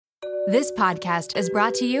This podcast is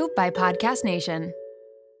brought to you by Podcast Nation.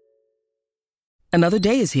 Another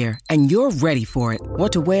day is here, and you're ready for it.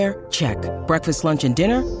 What to wear? Check. Breakfast, lunch, and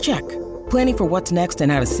dinner? Check. Planning for what's next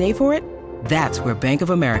and how to save for it? That's where Bank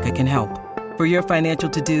of America can help. For your financial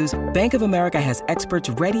to-dos, Bank of America has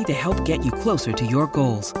experts ready to help get you closer to your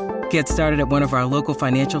goals. Get started at one of our local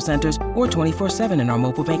financial centers or 24/7 in our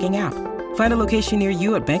mobile banking app. Find a location near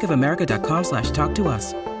you at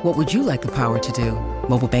bankofamerica.com/talktous. What would you like the power to do?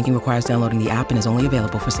 Mobile banking requires downloading the app and is only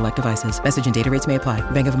available for select devices. Message and data rates may apply.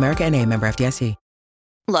 Bank of America N.A., member FDIC.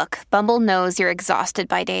 Look, Bumble knows you're exhausted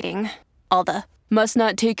by dating. All the, must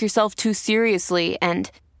not take yourself too seriously, and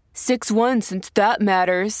 6'1" since that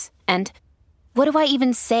matters, and what do I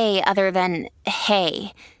even say other than,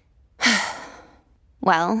 hey?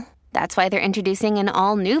 Well, that's why they're introducing an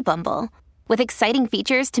all-new Bumble, with exciting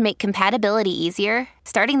features to make compatibility easier,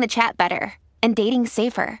 starting the chat better, and dating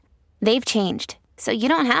safer. They've changed, so you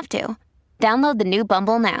don't have to. Download the new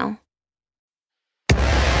Bumble now.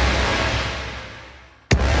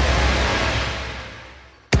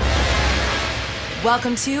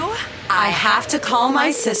 Welcome to I Have to Call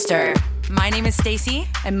My Sister. My name is Stacy.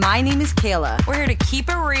 And my name is Kayla. We're here to keep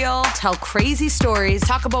it real, Tell crazy stories,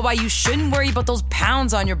 talk about why you shouldn't worry about those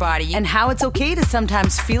pounds on your body, and how it's okay to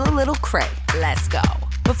sometimes feel a little cray. let's go.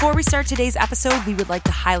 Before we start today's episode, we would like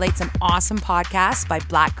to highlight some awesome podcasts by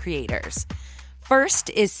Black creators. First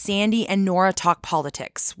is Sandy and Nora Talk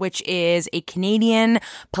Politics, which is a Canadian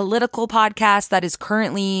political podcast that is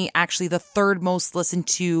currently actually the third most listened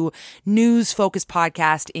to news-focused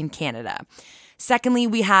podcast in Canada. Secondly,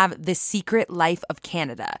 we have The Secret Life of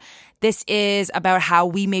Canada. This is about how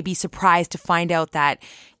we may be surprised to find out that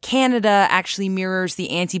Canada actually mirrors the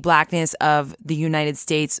anti-Blackness of the United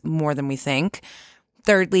States more than we think.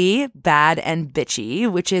 Thirdly, Bad and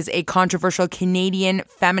Bitchy, which is a controversial Canadian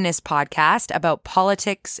feminist podcast about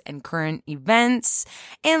politics and current events.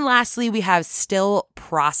 And lastly, we have Still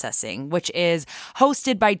Processing, which is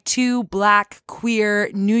hosted by two Black, queer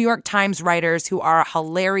New York Times writers who are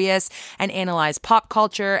hilarious and analyze pop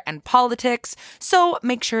culture and politics. So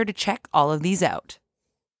make sure to check all of these out.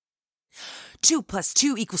 2 +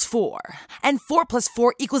 2 = 4, and 4 +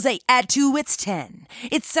 4 = 8. Add 2, it's 10.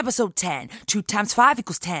 It's episode 10. 2 × 5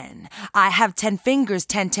 = 10. I have 10 fingers,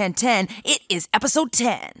 10, 10, 10. It is episode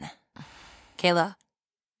 10. Kayla?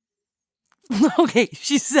 Okay,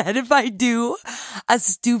 she said if I do a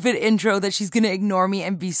stupid intro that she's going to ignore me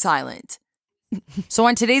and be silent. So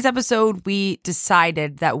on today's episode, we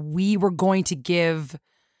decided that we were going to give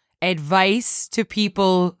advice to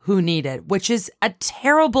people who need it, which is a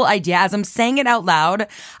terrible idea. As I'm saying it out loud,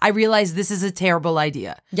 I realize this is a terrible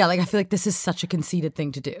idea. Yeah, I feel like this is such a conceited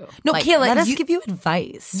thing to do. No, Kayla, let us give you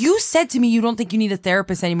advice. You said to me you don't think you need a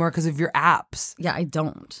therapist anymore because of your apps. Yeah, I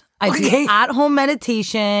don't. I do at-home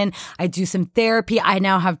meditation. I do some therapy. I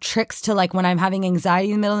now have tricks to when I'm having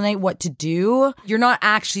anxiety in the middle of the night, what to do. You're not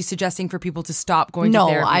actually suggesting for people to stop going to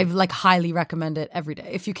therapy. No, I've highly recommend it every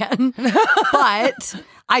day if you can. But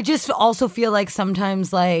I just also feel like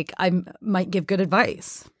sometimes I might give good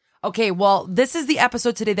advice. Okay, well, this is the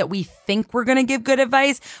episode today that we think we're going to give good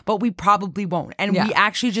advice, but we probably won't. And we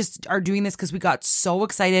actually just are doing this because we got so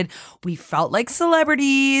excited. We felt like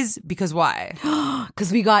celebrities. Because why?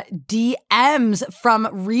 Because we got DMs from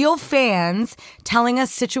real fans telling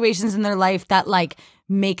us situations in their life that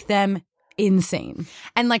make them insane.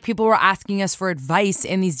 And people were asking us for advice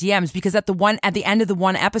in these DMs because at the end of the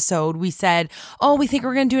one episode, we said, oh, we think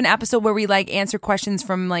we're going to do an episode where we answer questions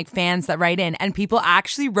from fans that write in, and people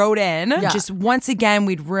actually wrote in. Yeah. Just once again,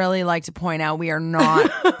 we'd really like to point out we are not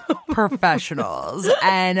professionals,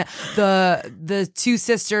 and the two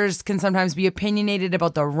sisters can sometimes be opinionated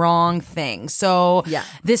about the wrong thing. So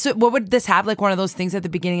what would this have one of those things at the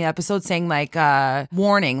beginning of the episode saying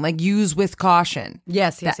warning, use with caution.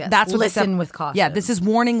 Yes. That's what listen with caution. Yeah, this is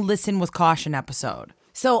warning, listen with caution episode.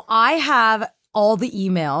 So I have all the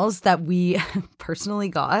emails that we personally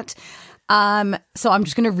got. So I'm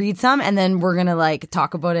just going to read some and then we're going to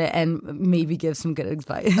talk about it and maybe give some good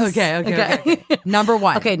advice. Okay. Number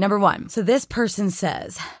one. Okay, number one. So this person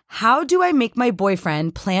says, how do I make my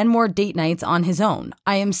boyfriend plan more date nights on his own?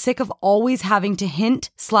 I am sick of always having to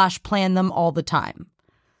hint/plan them all the time.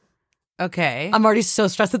 Okay. I'm already so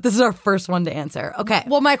stressed that this is our first one to answer. Okay.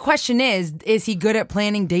 Well, my question is he good at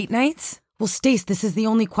planning date nights? Well, Stace, this is the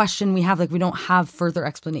only question we have. We don't have further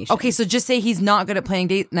explanation. Okay, so just say he's not good at planning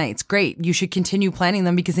date nights. Great. You should continue planning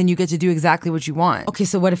them because then you get to do exactly what you want. Okay,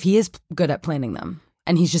 so what if he is good at planning them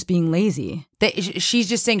and he's just being lazy? She's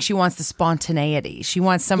just saying she wants the spontaneity. She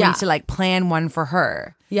wants somebody to plan one for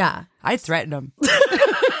her. Yeah. I'd threaten him.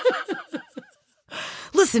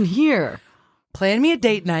 Listen here. plan me a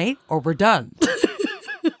date night or we're done.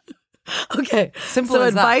 Okay. Simple so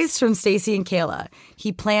as that. advice from Stacey and Kayla.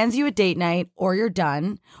 He plans you a date night or you're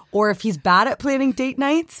done. Or if he's bad at planning date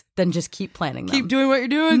nights, then just keep planning them. Keep doing what you're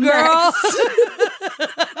doing, girl.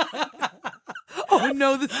 Oh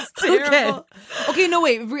no, this is terrible. Okay, no,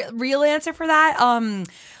 wait. Real answer for that?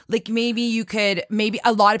 Like maybe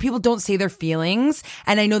a lot of people don't say their feelings.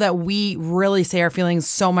 And I know that we really say our feelings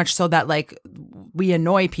so much so that like we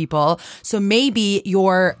annoy people. So maybe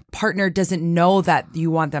your partner doesn't know that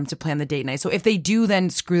you want them to plan the date night. So if they do, then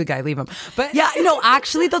screw the guy, leave him. But yeah, no,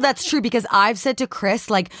 actually though, that's true because I've said to Chris,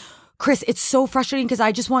 like, Chris, it's so frustrating because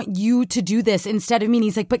I just want you to do this instead of me. And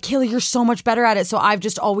he's like, but Kayla, you're so much better at it. So I've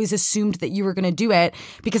just always assumed that you were going to do it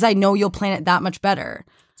because I know you'll plan it that much better.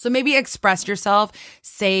 So maybe express yourself,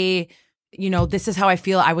 say, you know, this is how I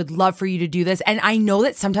feel. I would love for you to do this. And I know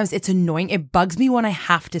that sometimes it's annoying. It bugs me when I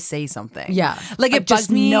have to say something. Yeah. Like it bugs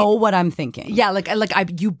just me. Know what I'm thinking. Yeah.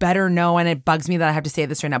 You better know. And it bugs me that I have to say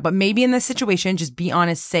this right now. But maybe in this situation, just be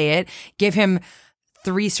honest, say it. Give him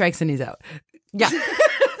 3 strikes and he's out. Yeah.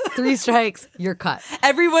 3 strikes, you're cut.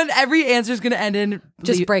 Every answer is going to end in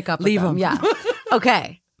just break up. Leave him. Yeah.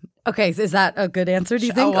 Okay. Okay. So is that a good answer, do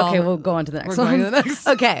you think? well, okay, we'll go on to the next we're one. going to the next.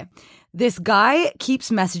 Okay. This guy keeps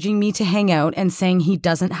messaging me to hang out and saying he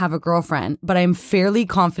doesn't have a girlfriend, but I'm fairly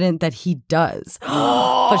confident that he does.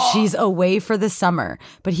 But she's away for the summer.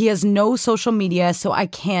 But he has no social media, so I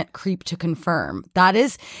can't creep to confirm. That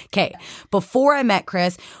is, okay, before I met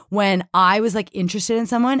Chris, when I was like interested in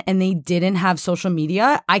someone and they didn't have social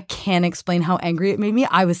media, I can't explain how angry it made me.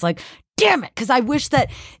 I was like, damn it. Because I wish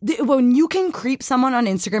that when you can creep someone on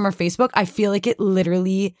Instagram or Facebook, I feel like it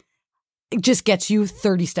literally just gets you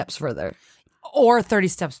 30 steps further. Or 30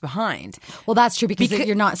 steps behind. Well, that's true because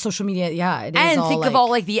you're not social media. Yeah, it is. And all think like, of all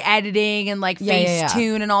like the editing and like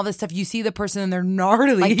Facetune and all this stuff. You see the person and they're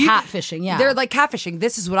gnarly. like catfishing. Yeah, They're like catfishing.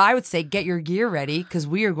 This is what I would say. Get your gear ready because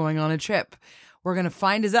we are going on a trip. We're going to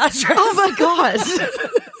find his address. Oh my God.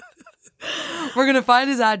 We're going to find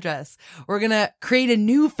his address. We're going to create a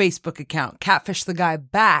new Facebook account. Catfish the guy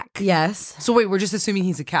back. Yes. So wait, we're just assuming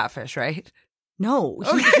he's a catfish, right? No,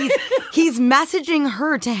 he's messaging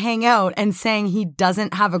her to hang out and saying he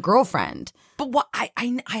doesn't have a girlfriend. But what I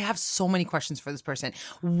have so many questions for this person.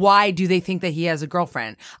 Why do they think that he has a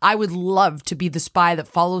girlfriend? I would love to be the spy that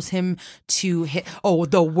follows him to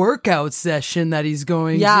the workout session that he's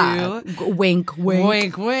going to. Wink, wink.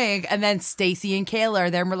 Wink, wink. And then Stacey and Kayla are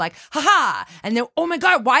there and we're like, haha. And then, oh my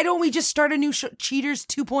God, why don't we just start a new Cheaters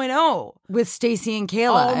 2.0? With Stacey and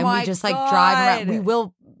Kayla. Oh and my we just like God. drive around. We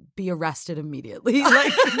will be arrested immediately.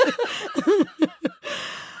 Like,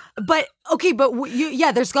 but okay, but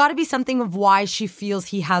there's got to be something of why she feels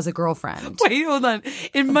he has a girlfriend. Wait, hold on.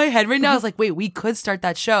 In my head right now, I was like, wait, we could start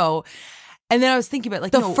that show. And then I was thinking about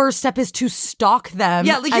like, the first step is to stalk them.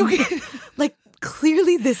 Yeah, like and, like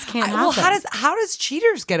clearly this can't happen. Well, how does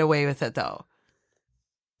Cheaters get away with it though?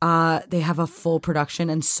 They have a full production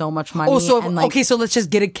and so much money. Oh, so and okay, so let's just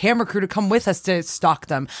get a camera crew to come with us to stalk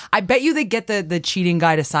them. I bet you they get the cheating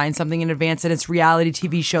guy to sign something in advance, and it's a reality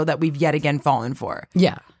TV show that we've yet again fallen for.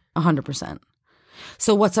 Yeah, 100%.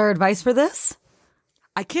 So what's our advice for this?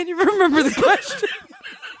 I can't even remember the question.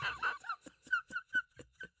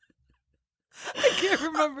 I can't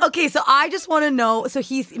remember. Okay, so I just want to know. So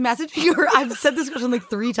he's messaging her. I've said this question like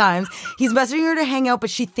 3 times. He's messaging her to hang out, but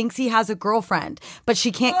she thinks he has a girlfriend, but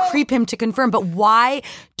she can't creep him to confirm. But why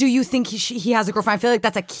do you think he has a girlfriend? I feel like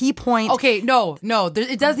that's a key point. Okay, no,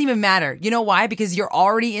 it doesn't even matter. You know why? Because you're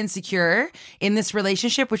already insecure in this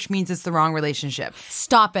relationship, which means it's the wrong relationship.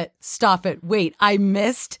 Stop it. Wait, I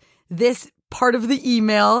missed this part of the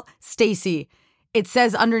email. Stacey. It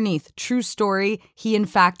says underneath, true story, he in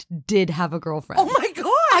fact did have a girlfriend. Oh my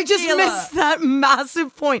God, I just Kayla. missed that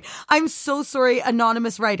massive point. I'm so sorry,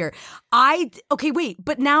 anonymous writer. Okay, wait,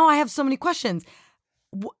 but now I have so many questions.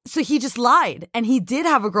 So he just lied and he did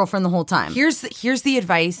have a girlfriend the whole time. Here's the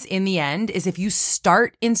advice in the end is if you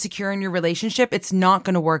start insecure in your relationship, it's not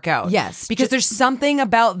going to work out. Yes. Because there's something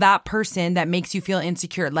about that person that makes you feel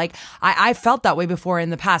insecure. Like I felt that way before in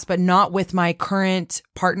the past, but not with my current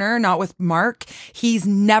partner, not with Mark. He's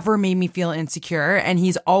never made me feel insecure and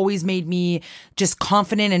he's always made me just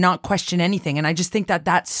confident and not question anything. And I just think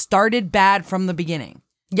that started bad from the beginning.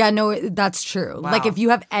 Yeah, no, that's true. Wow. Like if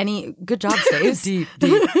you have any, good job, Stace. Deep.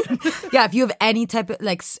 Yeah, if you have any type of,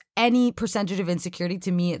 like any percentage of insecurity,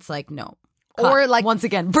 to me, it's like, no. Or Cut. like, once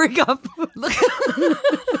again, break up.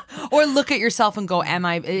 Or look at yourself and go,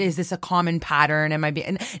 is this a common pattern?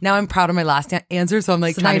 And now I'm proud of my last answer. So I'm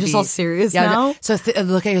like, so now you're just all serious now? So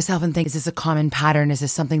look at yourself and think, is this a common pattern? Is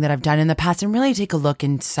this something that I've done in the past? And really take a look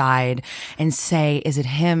inside and say, is it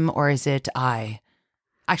him or is it I?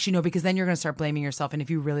 Actually, no, because then you're going to start blaming yourself. And if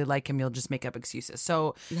you really like him, you'll just make up excuses.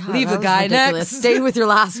 So leave the guy next. Stay with your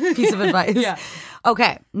last piece of advice. Yeah.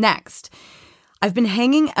 Okay, next. I've been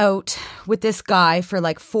hanging out with this guy for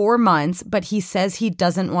like 4 months, but he says he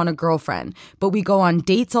doesn't want a girlfriend. But we go on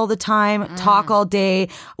dates all the time, talk all day.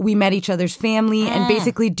 We met each other's family and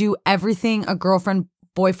basically do everything a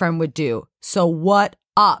boyfriend would do. So what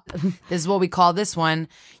up? This is what we call this one.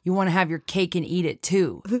 You want to have your cake and eat it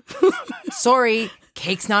too. Sorry,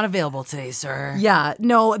 cake's not available today, sir. Yeah,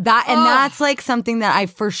 no, that's like something that I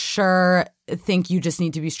for sure think you just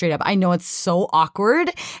need to be straight up. I know it's so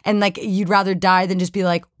awkward and like you'd rather die than just be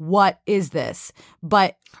like, what is this?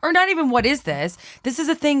 But or not even what is this? This is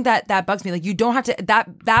a thing that bugs me. Like you don't have to,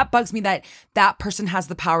 that bugs me that person has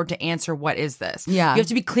the power to answer what is this. Yeah. You have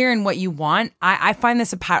to be clear in what you want. I find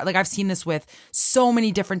this a pattern, like I've seen this with so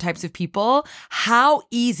many different types of people. How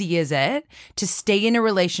easy is it to stay in a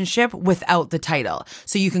relationship without the title?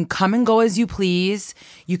 So you can come and go as you please.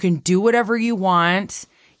 You can do whatever you want.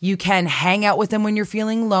 You can hang out with them when you're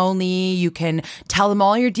feeling lonely. You can tell them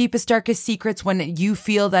all your deepest, darkest secrets when you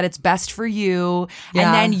feel that it's best for you. Yeah.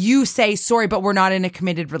 And then you say, sorry, but we're not in a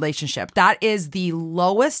committed relationship. That is the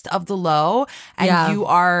lowest of the low. And you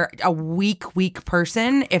are a weak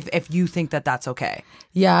person if you think that that's okay.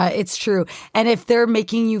 Yeah, it's true. And if they're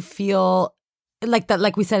making you feel like that,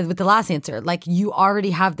 like we said with the last answer, like you already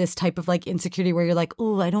have this type of like insecurity where you're like,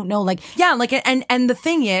 oh, I don't know. Like, yeah, like, and the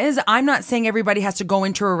thing is, I'm not saying everybody has to go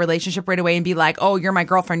into a relationship right away and be like, oh, you're my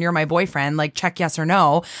girlfriend, you're my boyfriend, like check yes or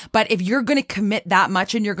no. But if you're going to commit that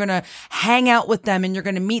much and you're going to hang out with them and you're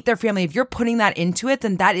going to meet their family, if you're putting that into it,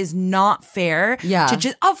 then that is not fair. Yeah. To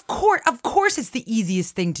just, of course, it's the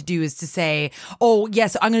easiest thing to do is to say, oh,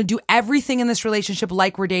 yes, I'm going to do everything in this relationship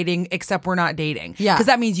like we're dating, except we're not dating. Yeah. Because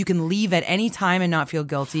that means you can leave at any time and not feel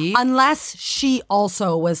guilty. Unless she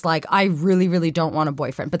also was like, I really, really don't want a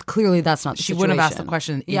boyfriend. But clearly that's not the situation. She wouldn't have asked the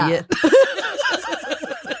question, idiot.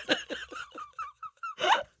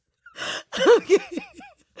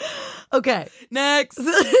 Okay. Next.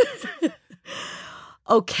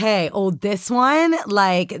 Okay. Oh, this one,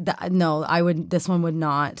 this one would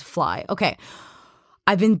not fly. Okay.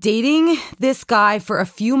 I've been dating this guy for a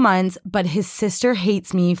few months, but his sister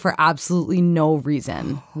hates me for absolutely no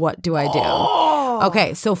reason. What do I do?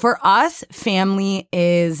 Okay, so for us, family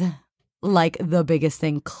is like the biggest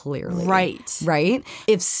thing, clearly. Right?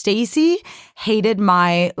 If Stacy hated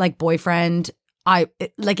my like boyfriend,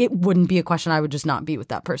 it wouldn't be a question. I would just not be with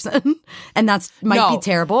that person. And that's might be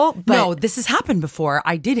terrible. But no, this has happened before.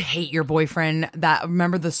 I did hate your boyfriend.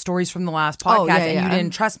 Remember the stories from the last podcast and you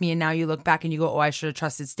didn't trust me. And now you look back and you go, oh, I should have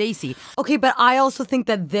trusted Stacy. Okay, but I also think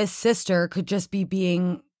that this sister could just be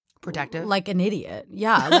being protective, like an idiot.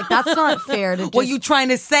 Yeah, like that's not fair to just, what you trying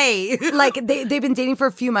to say? Like they've been dating for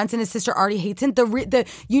a few months and his sister already hates him.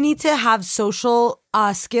 You need to have social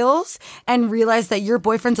skills and realize that your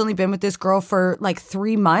boyfriend's only been with this girl for like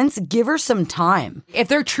 3 months. Give her some time. If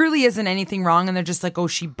there truly isn't anything wrong and they're just like, oh,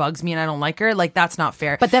 she bugs me and I don't like her, like that's not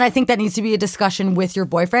fair. But then I think that needs to be a discussion with your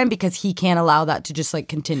boyfriend because he can't allow that to just like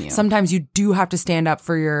continue. Sometimes you do have to stand up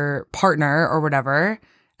for your partner or whatever.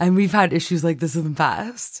 And we've had issues like this in the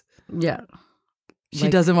past. Yeah. She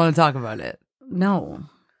doesn't want to talk about it. No.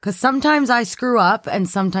 Because sometimes I screw up and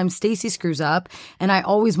sometimes Stacy screws up and I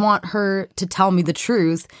always want her to tell me the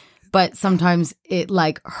truth, but sometimes it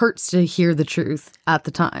like hurts to hear the truth at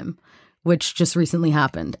the time, which just recently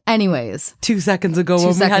happened. Anyways. 2 seconds ago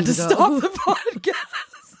when we had to stop the podcast.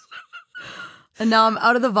 And now I'm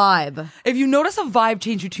out of the vibe. If you notice a vibe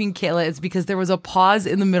change between Kayla, it's because there was a pause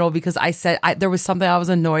in the middle because I said there was something I was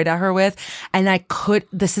annoyed at her with. And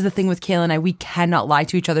this is the thing with Kayla and we cannot lie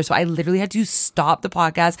to each other. So I literally had to stop the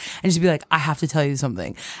podcast and just be like, I have to tell you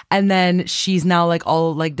something. And then she's now like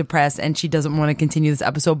all like depressed and she doesn't want to continue this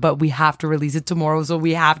episode, but we have to release it tomorrow. So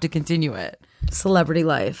we have to continue it. Celebrity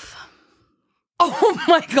life. Oh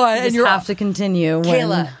my God. You have to continue.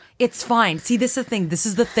 Kayla. It's fine. See, this is the thing. This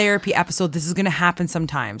is the therapy episode. This is going to happen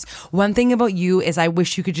sometimes. One thing about you is I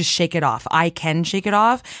wish you could just shake it off. I can shake it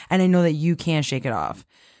off, and I know that you can shake it off.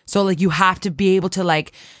 So, like, you have to be able to,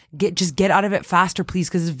 like, get out of it faster, please,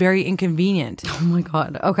 because it's very inconvenient. Oh, my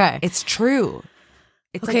God. Okay. It's true.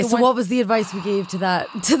 It's okay, like so what was the advice we gave to that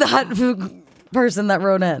person that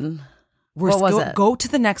wrote in? What was it? Go to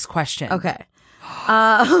the next question. Okay.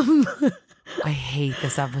 I hate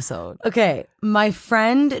this episode. Okay, my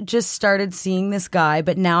friend just started seeing this guy,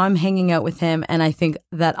 but now I'm hanging out with him and I think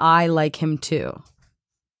that I like him too.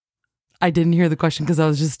 I didn't hear the question because I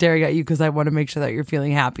was just staring at you because I want to make sure that you're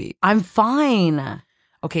feeling happy. I'm fine.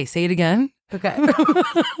 Okay, say it again. Okay.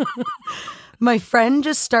 My friend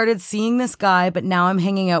just started seeing this guy, but now I'm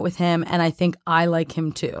hanging out with him and I think I like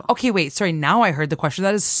him too. Okay, wait, sorry. Now I heard the question.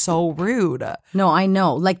 That is so rude. No, I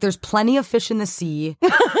know. Like, there's plenty of fish in the sea.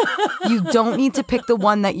 You don't need to pick the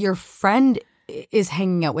one that your friend is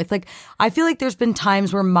hanging out with. Like, I feel like there's been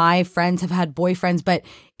times where my friends have had boyfriends, but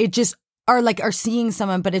it just are seeing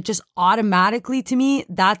someone, but it just automatically, to me,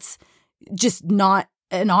 that's just not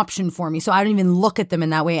an option for me. So I don't even look at them in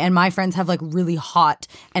that way. And my friends have like really hot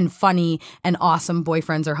and funny and awesome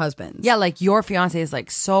boyfriends or husbands. Yeah, like your fiance is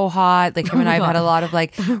like so hot. Like him and I have had a lot of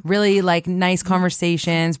like really like nice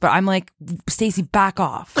conversations, but I'm like, Stacey, back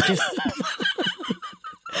off. Just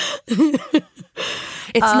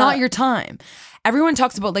it's not your time. Everyone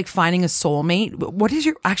talks about like finding a soulmate. What is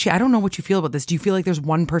I don't know what you feel about this. Do you feel like there's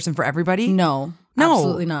one person for everybody? No,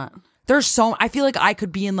 absolutely not. I feel like I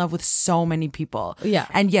could be in love with so many people. Yeah.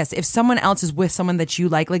 And yes, if someone else is with someone that you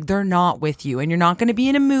like they're not with you and you're not going to be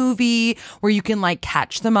in a movie where you can like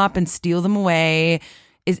catch them up and steal them away.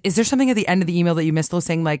 Is there something at the end of the email that you missed though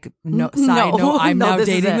saying like, no, I'm now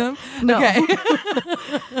dating them? No. Okay.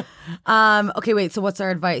 Okay, wait. So what's our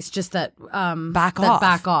advice? Just that back off.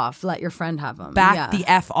 Back off. Let your friend have them. Back the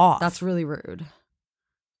F off. That's really rude.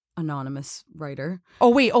 Anonymous writer. Oh,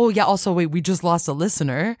 wait. Oh, yeah. Also, wait. We just lost a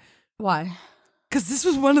listener. Why? Because this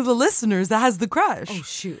was one of the listeners that has the crush. Oh,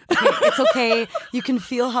 shoot. Okay, it's okay. You can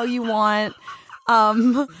feel how you want.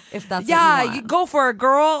 If that's what you want. Go for it,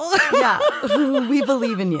 girl. Yeah, we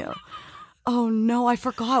believe in you. Oh no, I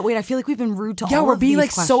forgot. Wait, I feel like we've been rude to all of these we're being like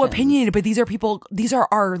questions. so opinionated, but these are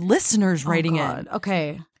our listeners writing in.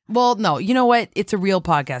 Okay. Well, no, you know what? It's a real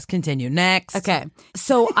podcast. Continue. Next. Okay.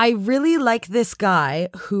 So I really like this guy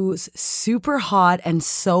who's super hot and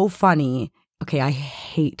so funny. Okay, I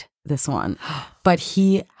hate this one, but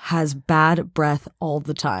he has bad breath all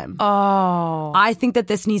the time. Oh. I think that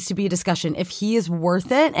this needs to be a discussion. If he is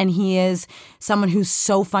worth it and he is someone who's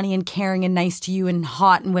so funny and caring and nice to you and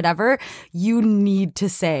hot and whatever, you need to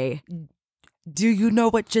say, do you know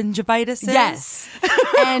what gingivitis is? Yes.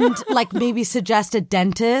 And like maybe suggest a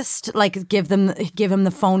dentist, like give him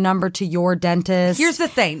the phone number to your dentist. Here's the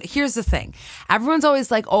thing. Everyone's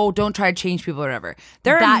always like, oh, don't try to change people or whatever.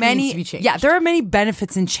 There are many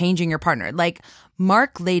benefits in changing your partner. Like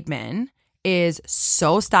Mark Laidman is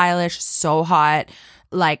so stylish, so hot,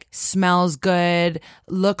 like smells good,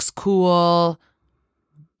 looks cool.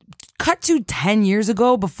 Cut to 10 years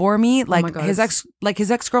ago before me, like his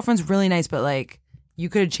ex-girlfriend's really nice, but like you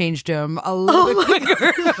could have changed him a little bit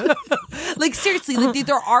quicker. Like seriously, like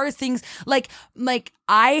there are things like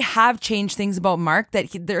I have changed things about Mark that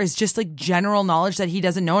there is just like general knowledge that he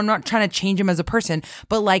doesn't know. I'm not trying to change him as a person,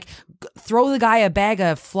 but like throw the guy a bag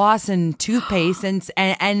of floss and toothpaste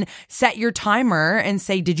and set your timer and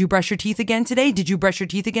say, did you brush your teeth again today? Did you brush your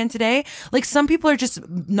teeth again today? Like some people are just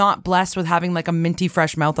not blessed with having like a minty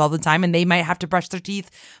fresh mouth all the time, and they might have to brush their teeth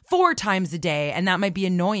 4 times a day, and that might be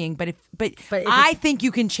annoying. But I think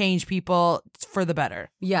you can change people for the better.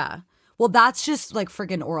 Yeah. Well, that's just like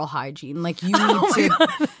friggin' oral hygiene. Like you need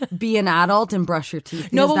to be an adult and brush your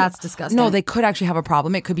teeth. No, that's disgusting. No, they could actually have a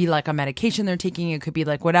problem. It could be like a medication they're taking. It could be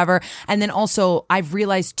like whatever. And then also I've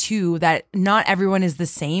realized too that not everyone is the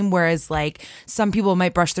same. Whereas like some people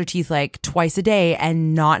might brush their teeth like twice a day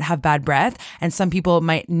and not have bad breath. And some people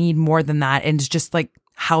might need more than that. And it's just like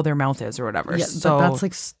how their mouth is or whatever. Yeah, so but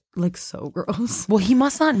that's like so gross. Well, he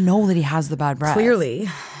must not know that he has the bad breath. Clearly.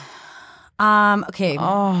 Okay.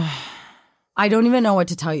 Oh. I don't even know what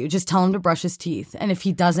to tell you. Just tell him to brush his teeth. And if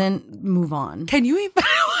he doesn't, move on. Can you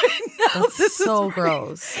imagine? That's so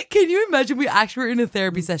gross. Can you imagine we actually were in a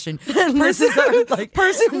therapy session?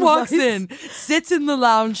 Person walks in, sits in the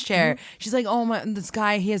lounge chair. She's like, oh my, this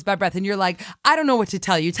guy, he has bad breath. And you're like, I don't know what to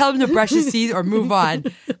tell you. Tell him to brush his teeth or move on.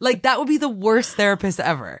 Like that would be the worst therapist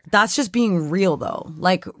ever. That's just being real though.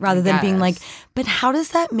 Like rather than being like, but how does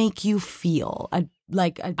that make you feel? I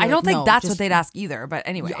don't think that's what they'd ask either, but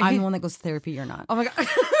anyway. I'm the one that goes to therapy, you're not. Oh my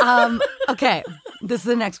God. Okay, this is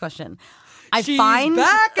the next question. She's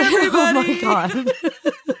back, everybody. Oh my God.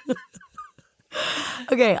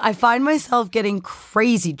 Okay, I find myself getting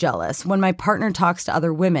crazy jealous when my partner talks to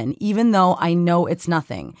other women, even though I know it's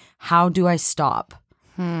nothing. How do I stop?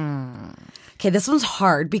 Okay, this one's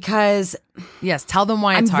hard because... Yes, tell them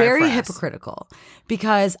why it's hard for us. I'm very hypocritical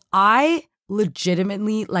because I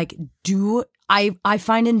legitimately I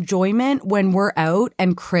find enjoyment when we're out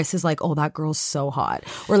and Chris is like, oh, that girl's so hot.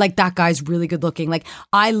 Or like, that guy's really good looking. Like,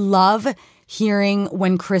 I love hearing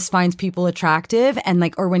when Chris finds people attractive and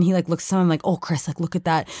like, or when he like looks at someone like, oh, Chris, like look at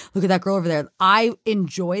that girl over there. I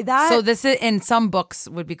enjoy that. So this is, in some books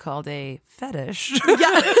would be called a fetish.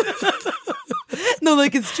 Yeah. No,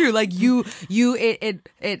 like it's true. Like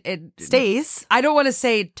it stays. I don't want to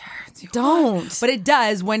say turns you Don't. on, but it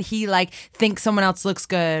does when he like thinks someone else looks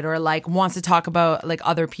good or like wants to talk about like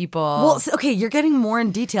other people. Well, okay, you're getting more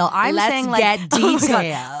in detail. I'm Let's saying like get oh my details.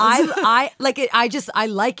 God. I like it. I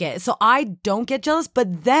like it. So I don't get jealous.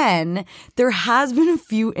 But then there has been a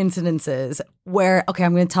few incidences where, okay,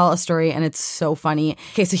 I'm going to tell a story and it's so funny.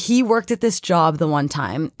 Okay, so he worked at this job the one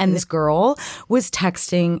time and this girl was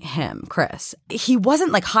texting him, Chris. He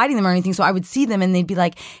wasn't like hiding them or anything. So I would see them and they'd be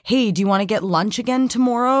like, hey, do you want to get lunch again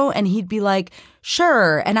tomorrow? And he'd be like,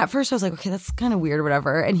 sure. And at first I was like, okay, that's kind of weird or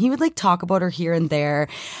whatever. And he would like talk about her here and there.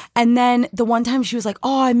 And then the one time she was like,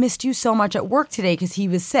 oh, I missed you so much at work today because he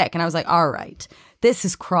was sick. And I was like, all right. This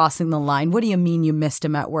is crossing the line. What do you mean you missed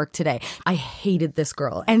him at work today? I hated this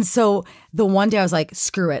girl. And so the one day I was like,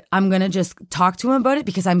 screw it. I'm going to just talk to him about it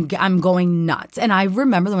because I'm going nuts. And I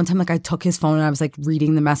remember the one time like I took his phone and I was like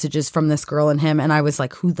reading the messages from this girl and him. And I was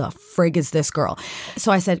like, who the frig is this girl?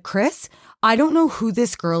 So I said, Chris, I don't know who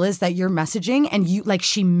this girl is that you're messaging and you like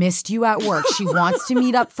she missed you at work. She wants to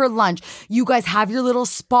meet up for lunch. You guys have your little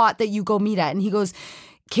spot that you go meet at. And he goes,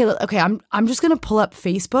 Kayla, okay, I'm just going to pull up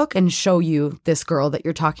Facebook and show you this girl that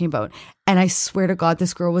you're talking about. And I swear to God,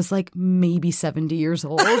 this girl was like maybe 70 years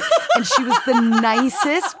old. And she was the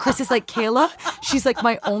nicest. Chris is like, Kayla, she's like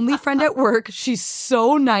my only friend at work. She's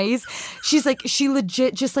so nice. She's like, she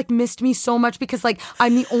legit just like missed me so much because like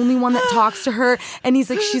I'm the only one that talks to her. And he's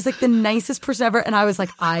like, she's like the nicest person ever. And I was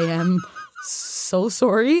like, I am so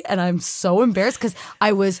sorry. And I'm so embarrassed because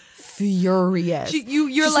I was furious. You're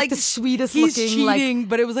she's like the sweetest he's looking, cheating, like,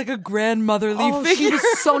 but it was like a grandmotherly figure. She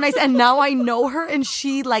was so nice, and now I know her, and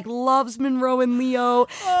she like loves Monroe and Leo.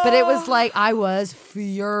 But it was like I was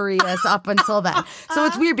furious up until then. So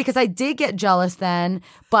it's weird because I did get jealous then,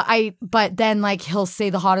 but then like he'll say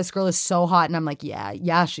the hottest girl is so hot, and I'm like,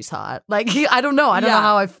 yeah, she's hot. Like I don't know know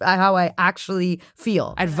how I actually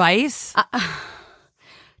feel. Advice.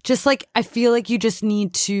 Just like, I feel like you just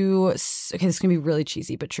need to, okay, this is going to be really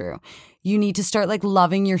cheesy, but true. You need to start like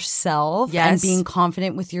loving yourself and being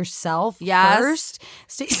confident with yourself first.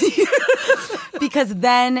 Stacey. Because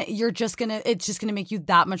then it's just going to make you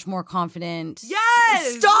that much more confident.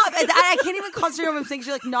 Yes! Stop! I can't even concentrate on what I'm saying.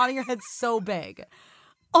 You're like nodding your head so big.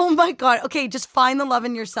 Oh my God. Okay, just find the love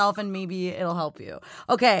in yourself and maybe it'll help you.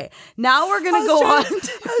 Okay, now we're going to go on.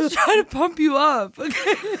 I was trying to pump you up.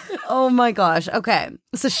 Okay. Oh my gosh. Okay,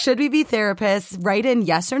 so should we be therapists? Write in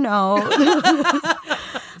yes or no.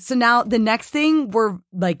 So now the next thing we're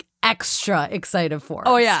like extra excited for.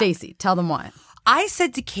 Oh yeah. Stacey, tell them why. I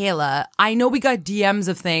said to Kayla, I know we got DMs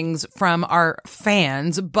of things from our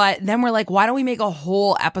fans, but then we're like, why don't we make a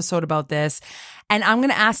whole episode about this? And I'm going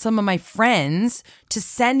to ask some of my friends to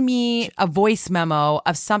send me a voice memo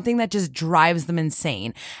of something that just drives them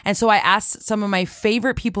insane. And so I asked some of my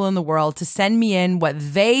favorite people in the world to send me in what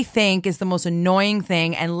they think is the most annoying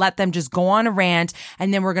thing and let them just go on a rant.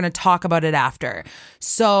 And then we're going to talk about it after.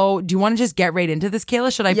 So do you want to just get right into this,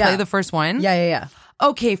 Kayla? Should I play the first one? Yeah.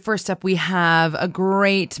 Okay, first up, we have a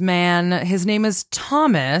great man. His name is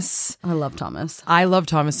Thomas. I love Thomas. I love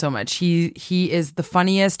Thomas so much. He is the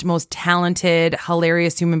funniest, most talented,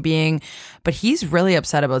 hilarious human being, but he's really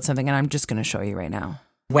upset about something, and I'm just going to show you right now.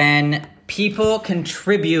 When people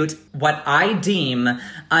contribute what I deem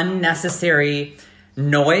unnecessary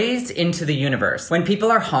noise into the universe. When people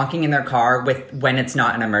are honking in their car when it's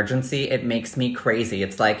not an emergency, it makes me crazy.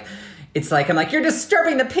 It's like I'm like, you're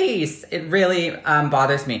disturbing the peace. It really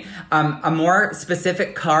bothers me. A more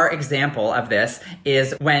specific car example of this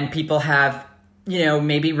is when people have,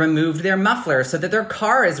 maybe removed their muffler so that their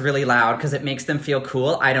car is really loud because it makes them feel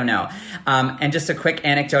cool. I don't know. And just a quick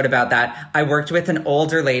anecdote about that. I worked with an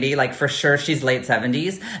older lady, like for sure she's late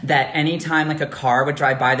 70s, that anytime like a car would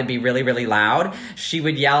drive by to be really, really loud, she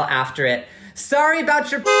would yell after it, sorry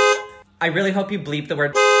about your I really hope you bleep the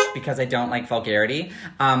word because I don't like vulgarity.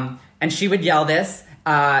 And she would yell this,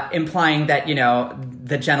 implying that,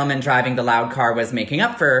 the gentleman driving the loud car was making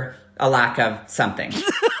up for a lack of something.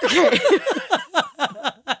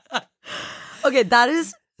 Okay, that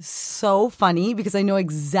is so funny because I know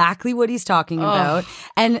exactly what he's talking about.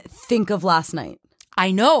 And think of last night.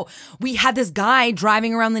 I know. We had this guy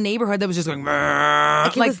driving around the neighborhood that was just going,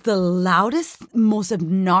 Like, it was the loudest, most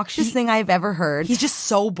obnoxious thing I've ever heard. He's just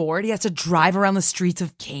so bored. He has to drive around the streets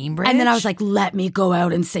of Cambridge. And then I was like, let me go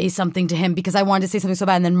out and say something to him because I wanted to say something so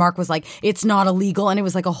bad. And then Mark was like, it's not illegal. And it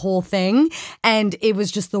was like a whole thing. And it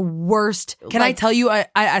was just the worst. Can I tell you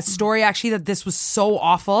a story actually that this was so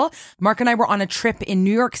awful? Mark and I were on a trip in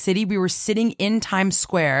New York City. We were sitting in Times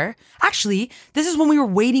Square. Actually, this is when we were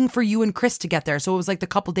waiting for you and Chris to get there. So it was like the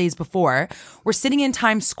couple days before. We're sitting in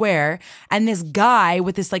Times Square and this guy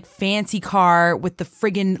with this like fancy car with the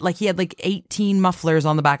friggin' like he had like 18 mufflers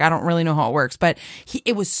on the back. I don't really know how it works, but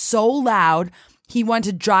it was so loud. He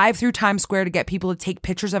wanted to drive through Times Square to get people to take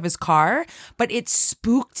pictures of his car, but it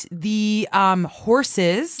spooked the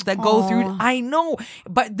horses that go through. I know,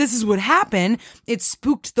 but this is what happened. It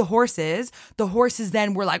spooked the horses. The horses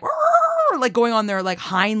then were like going on their like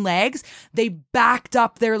hind legs. They backed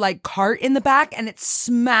up their like cart in the back and it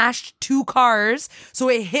smashed 2 cars. So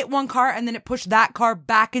it hit one car and then it pushed that car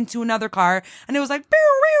back into another car. And it was like,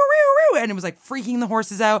 and it was like freaking the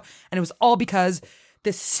horses out. And it was all because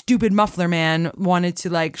this stupid muffler man wanted to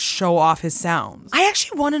like show off his sounds. I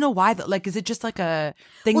actually want to know why that. Like, is it just like a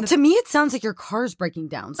thing? Well, to me, it sounds like your car's breaking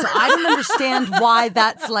down. So I don't understand why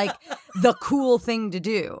that's like the cool thing to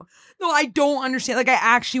do. No, I don't understand. Like, I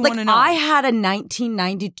actually Like, want to know. I had a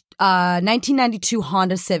 1992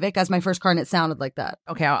 Honda Civic as my first car, and it sounded like that.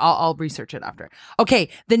 Okay, I'll research it after. Okay,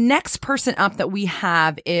 the next person up that we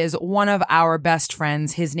have is one of our best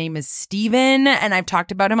friends. His name is Steven, and I've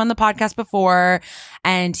talked about him on the podcast before,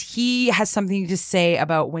 and he has something to say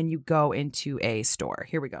about when you go into a store.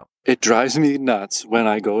 Here we go. It drives me nuts when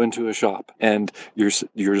I go into a shop and you're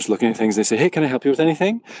just looking at things. They say, hey, can I help you with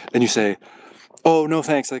anything? And you say, oh, no,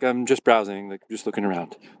 thanks. Like, I'm just browsing, like, just looking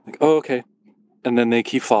around. Like, oh, okay. And then they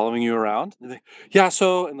keep following you around. They're like, yeah,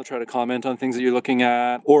 so, and they'll try to comment on things that you're looking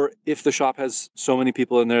at. Or if the shop has so many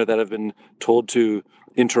people in there that have been told to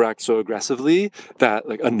interact so aggressively that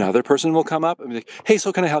like another person will come up and be like, hey,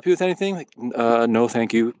 so can I help you with anything? Like, no,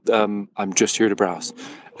 thank you. I'm just here to browse.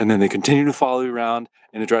 And then they continue to follow you around.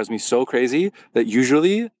 And it drives me so crazy that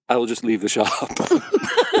usually I will just leave the shop.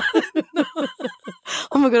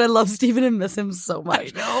 Oh my God, I love Steven and miss him so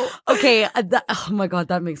much. I know. Okay, oh my God,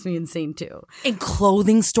 that makes me insane too. In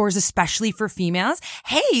clothing stores, especially for females.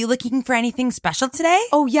 Hey, you looking for anything special today?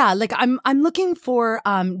 Oh yeah, like I'm looking for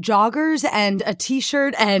joggers and a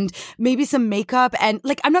t-shirt and maybe some makeup, and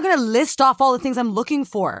like I'm not going to list off all the things I'm looking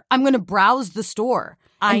for. I'm going to browse the store.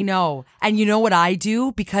 I know. And you know what I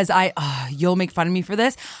do? Because you'll make fun of me for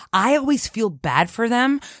this. I always feel bad for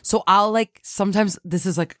them. So I'll like, sometimes this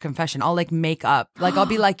is like a confession. I'll like make up. Like I'll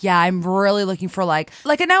be like, yeah, I'm really looking for like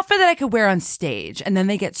an outfit that I could wear on stage. And then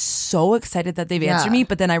they get so excited that they've answered me.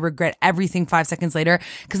 But then I regret everything 5 seconds later.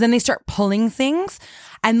 Because then they start pulling things.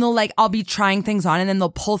 And they'll like, I'll be trying things on and then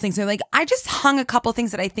they'll pull things. And they're like, I just hung a couple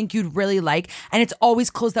things that I think you'd really like. And it's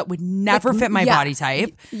always clothes that would never fit my body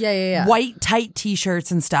type. Yeah. White, tight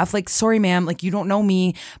t-shirts and stuff. Like, sorry, ma'am, like you don't know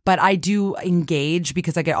me, but I do engage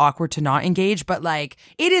because I get awkward to not engage. But like,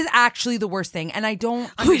 it is actually the worst thing. And I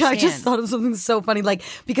don't understand. Wait, I just thought of something so funny. Like,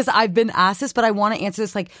 because I've been asked this, but I want to answer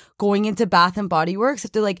this like going into Bath and Body Works.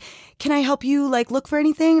 If they're like, can I help you like look for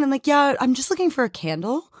anything? And I'm like, yeah, I'm just looking for a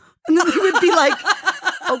candle. And then they would be like,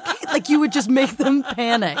 okay, like you would just make them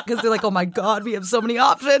panic because they're like, oh my God, we have so many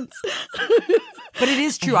options. But it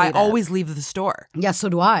is true. I always leave the store. Yeah, so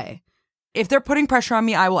do I. If they're putting pressure on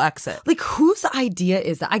me, I will exit. Like, whose idea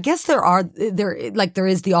is that? I guess there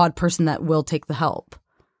is the odd person that will take the help.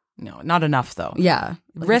 No, not enough though. Yeah.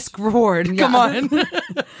 Risk reward. Yeah. Come on.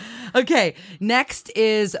 Okay. Next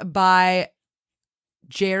is by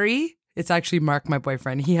Jerry. It's actually Mark, my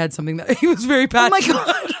boyfriend. He had something that he was very passionate. Oh my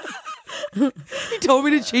God. He told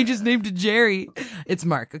me to change his name to Jerry. It's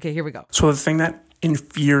Mark. Okay, here we go. So the thing that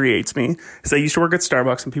infuriates me is I used to work at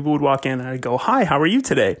Starbucks and people would walk in and I'd go, hi, how are you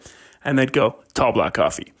today? And they'd go, tall black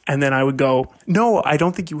coffee. And then I would go, no, I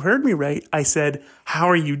don't think you heard me right. I said, how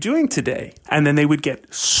are you doing today? And then they would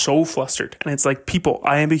get so flustered. And it's like, people,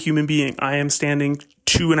 I am a human being. I am standing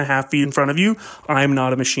 2.5 feet in front of you. I'm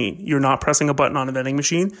not a machine. You're not pressing a button on a vending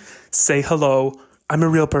machine. Say hello. I'm a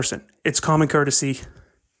real person. It's common courtesy.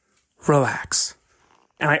 Relax.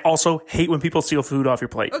 And I also hate when people steal food off your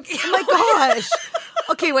plate. Okay. Oh my gosh.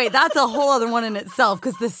 Okay, wait, that's a whole other one in itself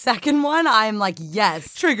because the second one, I'm like,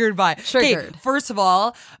 yes. Triggered by. Triggered. Okay, first of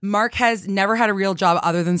all, Mark has never had a real job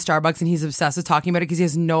other than Starbucks, and he's obsessed with talking about it because he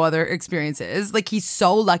has no other experiences. Like, he's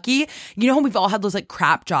so lucky. You know how we've all had those like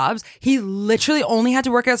crap jobs? He literally only had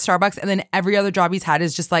to work at Starbucks, and then every other job he's had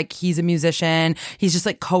is just like he's a musician. He's just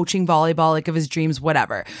like coaching volleyball, like of his dreams,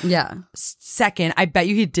 whatever. Yeah. Second, I bet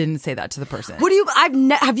you he didn't say that to the person. What do you?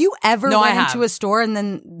 Have you ever No, went I have. into a store and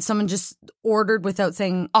then someone just ordered without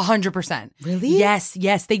saying? 100%. Really? Yes,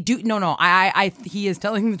 they do. No. I he is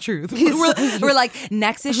telling the truth. We're like,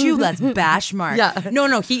 next issue, let's bash Mark. Yeah.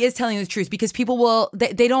 No, he is telling the truth because people will,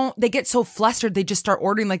 they get so flustered, they just start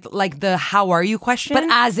ordering like the how are you question. But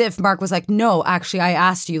as if Mark was like, no, actually, I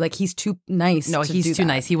asked you. Like, he's too nice. No, to he's do too that.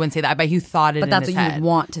 nice. He wouldn't say that. I bet you thought it But in that's his what head. you'd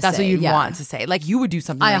want to That's say, what you'd yeah. want to say. Like, you would do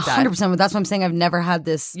something I like that. 100%. That's what I'm saying. I've never had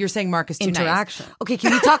this. You're saying Mark is too interaction. nice. Okay,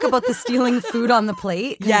 can we talk about the stealing food on the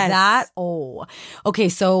plate? 'Cause Yes. Okay,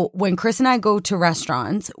 so when Chris and I go to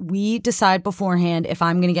restaurants, we decide beforehand if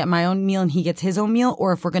I'm going to get my own meal and he gets his own meal,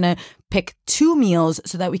 or if we're going to pick two meals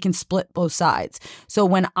so that we can split both sides. So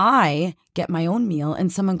when I get my own meal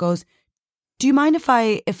and someone goes, do you mind if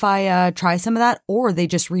I try some of that? Or they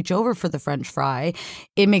just reach over for the French fry.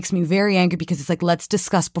 It makes me very angry because it's like, let's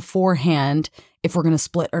discuss beforehand if we're going to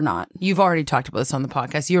split or not. You've already talked about this on the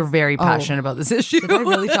podcast. You're very passionate about this issue. Did I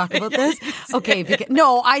really talk about this? Okay.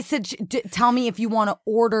 No, I said, tell me if you want to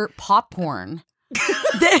order popcorn.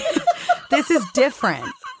 This is different.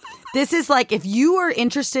 This is like, if you are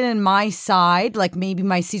interested in my side, like maybe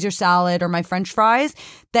my Caesar salad or my French fries,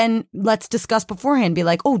 then let's discuss beforehand. Be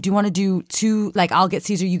like, oh, do you want to do two? Like, I'll get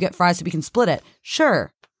Caesar, you get fries so we can split it.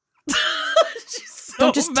 Sure.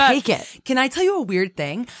 Don't just take it. Can I tell you a weird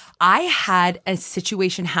thing? I had a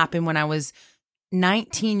situation happen when I was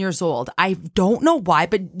 19 years old. I don't know why,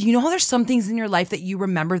 but you know how there's some things in your life that you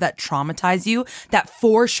remember that traumatize you that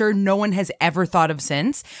for sure no one has ever thought of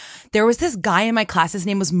since? There was this guy in my class, his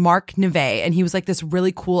name was Mark Neve, and he was like this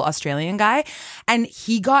really cool Australian guy. And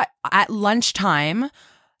he got, at lunchtime,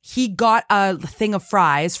 he got a thing of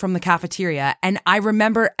fries from the cafeteria, and I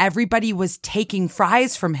remember everybody was taking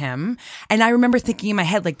fries from him, and I remember thinking in my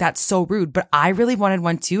head, like, that's so rude, but I really wanted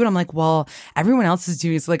one too, and I'm like, well, everyone else is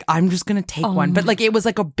doing it, so like, I'm just gonna take one. But like, it was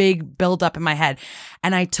like a big build up in my head,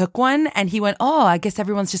 and I took one, and he went, oh, I guess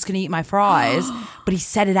everyone's just gonna eat my fries, but he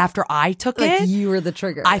said it after I took Like, it. you were the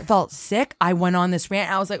trigger. I felt sick. I went on this rant.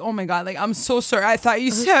 I was like, oh my God, like, I'm so sorry. I thought you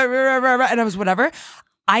said, and I was whatever.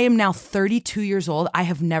 I am now 32 years old. I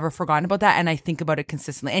have never forgotten about that, and I think about it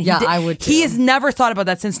consistently. And I would too. He has never thought about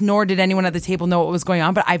that since, nor did anyone at the table know what was going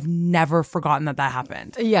on, but I've never forgotten that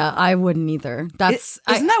happened. Yeah, I wouldn't either.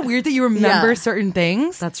 Isn't that weird that you remember certain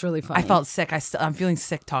things? That's really funny. I felt sick. I'm feeling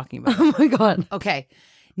sick talking about it. Oh my God. Okay.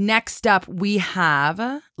 Next up, we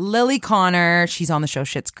have Lily Connor. She's on the show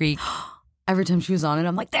Schitt's Creek. Every time she was on it,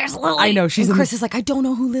 I'm like, there's Lily. I know, she's and in Chris the- is like, I don't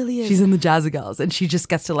know who Lily is. She's in the Jazzy Girls, and she just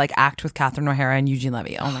gets to like act with Catherine O'Hara and Eugene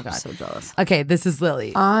Levy. Oh my God. I'm so jealous. Okay, this is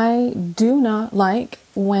Lily. I do not like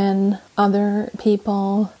when other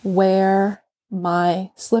people wear my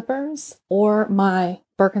slippers or my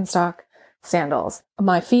Birkenstock sandals.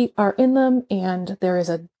 My feet are in them, and there is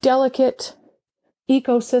a delicate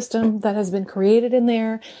ecosystem that has been created in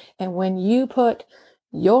there. And when you put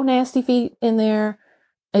your nasty feet in there,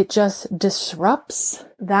 it just disrupts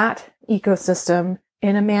that ecosystem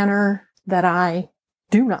in a manner that I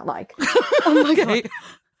do not like. Oh my God.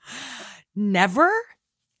 Never,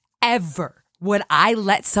 ever would I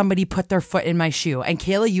let somebody put their foot in my shoe. And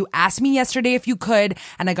Kayla, you asked me yesterday if you could,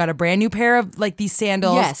 and I got a brand new pair of like these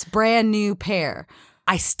sandals. Yes, brand new pair.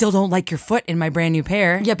 I still don't like your foot in my brand new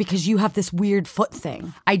pair. Yeah, because you have this weird foot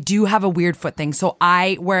thing. I do have a weird foot thing. So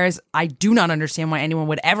whereas I do not understand why anyone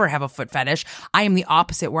would ever have a foot fetish, I am the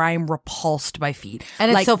opposite, where I am repulsed by feet.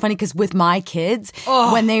 And like, it's so funny because with my kids,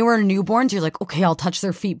 when they were newborns, you're like, okay, I'll touch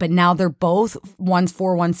their feet. But now they're both, one's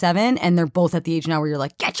 4, one's 7, and they're both at the age now where you're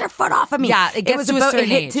like, get your foot off of me. Yeah, it gets to a certain it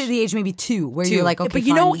hit age. to the age maybe 2, where you're like, okay, but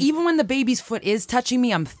you know, fine. even when the baby's foot is touching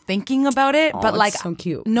me, I'm thinking about it. But it's like, so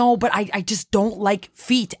cute. No, but I just don't like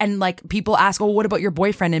feet. And like, people ask, oh, what about your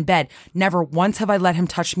boyfriend in bed? Never once have I let him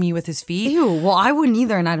touch me with his feet. Ew, well, I wouldn't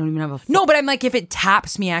either, and I don't even have a foot. No, but I'm like, if it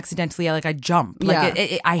taps me accidentally, I jump. Like,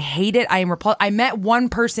 Yeah. I hate it. I am repulsed. I met one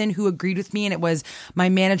person who agreed with me, and it was my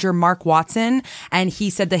manager, Mark Watson, and he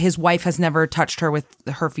said that his wife has never touched her with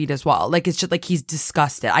her feet as well. Like, it's just like he's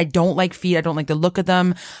disgusted. I don't like feet. I don't like the look of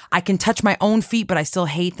them. I can touch my own feet, but I still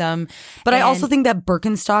hate them. But I also think that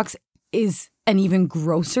Birkenstocks is an even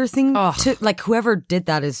grosser thing to like whoever did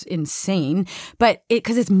that is insane, but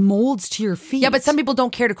because it's molds to your feet. Yeah, but some people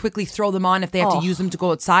don't care to quickly throw them on if they have to use them to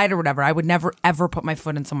go outside or whatever. I would never ever put my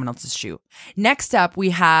foot in someone else's shoe. Next up,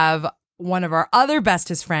 we have one of our other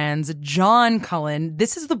bestest friends, John Cullen.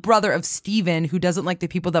 This is the brother of Steven, who doesn't like the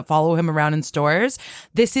people that follow him around in stores.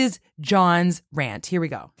 This is John's rant. Here we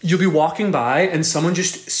go. You'll be walking by and someone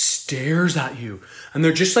just stares at you. And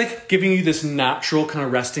they're just like giving you this natural kind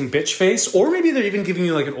of resting bitch face. Or maybe they're even giving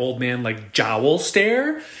you like an old man like jowl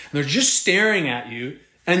stare. And they're just staring at you.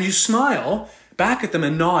 And you smile back at them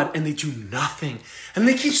and nod and they do nothing. And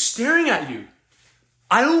they keep staring at you.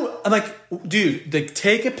 I'm like, dude, like,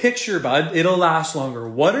 take a picture, bud. It'll last longer.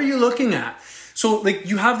 What are you looking at? So, like,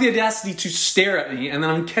 you have the audacity to stare at me, and then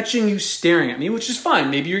I'm catching you staring at me, which is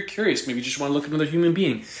fine. Maybe you're curious. Maybe you just want to look at another human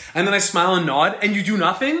being. And then I smile and nod, and you do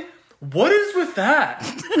nothing? What is with that?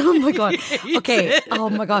 Oh, my God. Okay. Oh,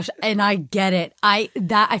 my gosh. And I get it. I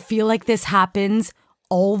feel like this happens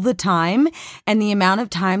all the time. And the amount of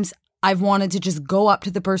times I've wanted to just go up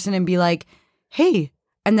to the person and be like, hey,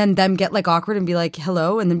 and then them get like awkward and be like,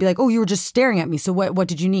 hello. And then be like, oh, you were just staring at me. So what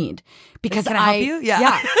did you need? Because Can I help you?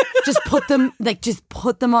 Yeah. Just put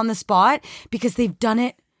them on the spot because they've done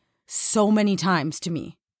it so many times to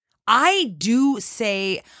me. I do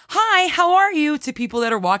say, hi, how are you to people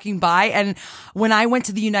that are walking by. And when I went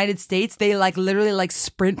to the United States, they like literally like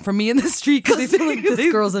sprint from me in the street because they think like,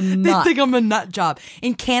 this girl's a nut. They think I'm a nut job.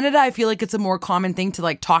 In Canada, I feel like it's a more common thing to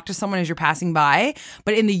like talk to someone as you're passing by.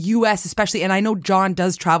 But in the US especially, and I know John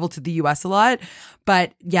does travel to the US a lot,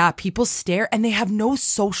 but yeah, people stare and they have no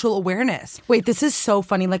social awareness. Wait, this is so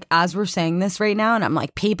funny. Like as we're saying this right now, and I'm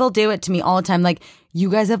like, people do it to me all the time. Like you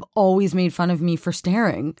guys have always made fun of me for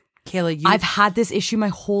staring. Kayla, I've had this issue my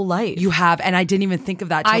whole life. You have, and I didn't even think of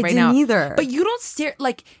that till right now. I didn't either. But you don't stare,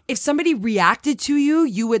 like, if somebody reacted to you,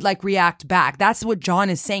 you would, like, react back. That's what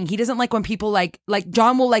John is saying. He doesn't like when people, like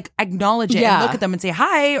John will, like, acknowledge it and look at them and say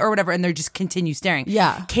hi or whatever, and they just continue staring.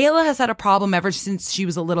 Yeah. Kayla has had a problem ever since she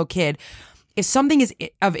was a little kid. If something is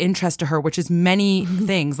of interest to her, which is many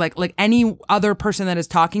things, like any other person that is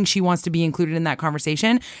talking, she wants to be included in that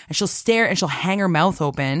conversation, and she'll stare and she'll hang her mouth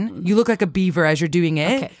open. You look like a beaver as you're doing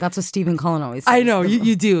it. Okay, that's what Stephen Cullen always says. I know,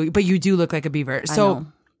 you do, but you do look like a beaver. So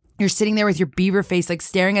you're sitting there with your beaver face, like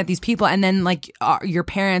staring at these people, and then like your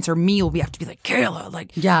parents or me will have to be like, Kayla,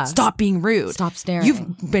 like, stop being rude. Stop staring.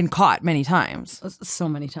 You've been caught many times. So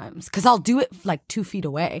many times. Because I'll do it like 2 feet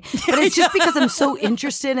away. But it's just because I'm so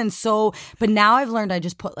interested and so, but now I've learned I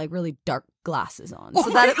just put like really dark glasses on so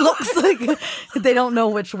that it looks like they don't know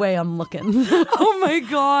which way I'm looking. Oh my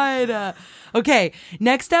God. Okay,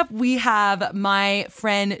 next up we have my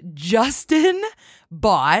friend Justin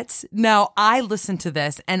Bott. Now, I listened to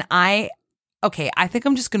this and I think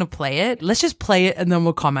I'm just going to play it. Let's just play it and then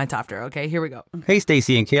we'll comment after. Okay, here we go. Hey,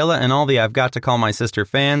 Stacey and Kayla and all the I've Got to Call My Sister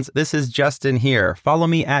fans. This is Justin here. Follow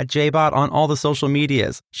me at JBot on all the social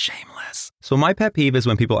medias. Shameless. So my pet peeve is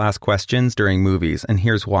when people ask questions during movies, and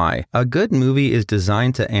here's why. A good movie is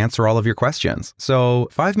designed to answer all of your questions. So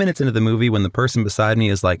 5 minutes into the movie, when the person beside me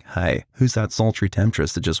is like, hey, who's that sultry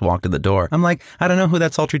temptress that just walked in the door? I'm like, I don't know who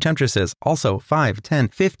that sultry temptress is. Also, 5, 10,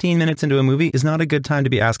 15 minutes into a movie is not a good time to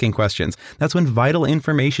be asking questions. That's when vital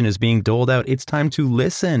information is being doled out. It's time to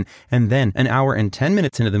listen. And then an hour and 10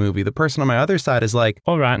 minutes into the movie, the person on my other side is like,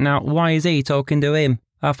 all right, now, why is he talking to him?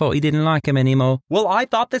 I thought he didn't like him anymore. Well, I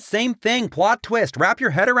thought the same thing. Plot twist. Wrap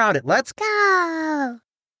your head around it. Let's go.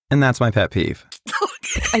 And that's my pet peeve.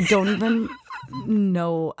 I don't even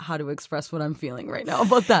know how to express what I'm feeling right now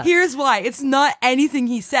about that. Here's why. It's not anything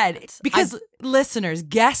he said. Because listeners,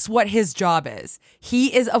 guess what his job is?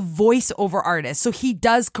 He is a voiceover artist. So he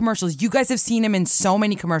does commercials. You guys have seen him in so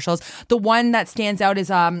many commercials. The one that stands out is,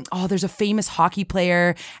 there's a famous hockey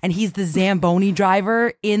player and he's the Zamboni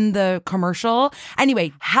driver in the commercial.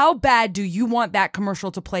 Anyway, how bad do you want that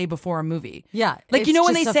commercial to play before a movie? Yeah. Like, you know,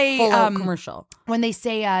 when they say, commercial. When they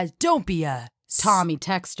say, don't be a Tommy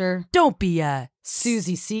Texter. Don't be a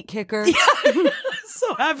Susie Seat Kicker.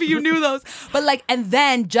 So happy you knew those. But like, and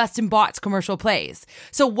then Justin Bott's commercial plays.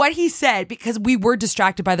 So what he said, because we were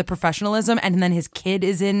distracted by the professionalism, and then his kid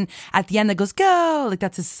is in at the end that goes, go. Like,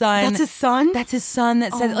 that's his son. That's his son? That's his son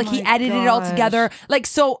that said, like, he edited it all together. Like,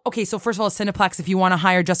 so, okay, so first of all, Cineplex, if you want to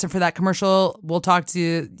hire Justin for that commercial, we'll talk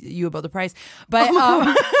to you about the price. But,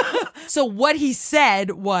 so what he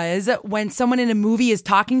said was, when someone in a movie is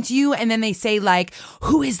talking to you and then they say like,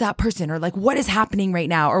 who is that person? Or like, what is happening right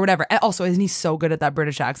now? Or whatever. And also, isn't he so good at that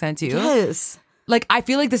British accent too? Yes. Like, I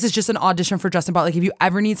feel like this is just an audition for Justin Bott. Like, if you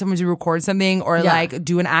ever need someone to record something or like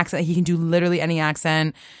do an accent, he can do literally any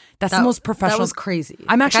accent. That's the most professional. That was crazy.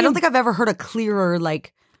 I'm actually, I don't think I've ever heard a clearer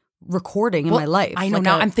like recording in my life. I know. Like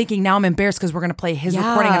Now I'm thinking, now I'm embarrassed because we're going to play his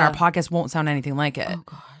recording and our podcast won't sound anything like it. Oh,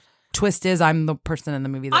 God. Twist is I'm the person in the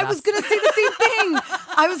movie that I was going to say the same thing.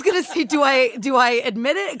 I was going to say, do I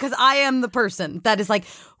admit it? Because I am the person that is like,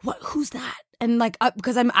 what? Who's that? And like,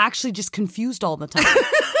 because I'm actually just confused all the time.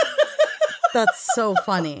 That's so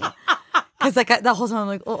funny. Because like the whole time I'm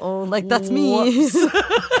like, like that's me.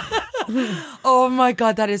 Oh my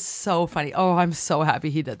God, that is so funny. Oh, I'm so happy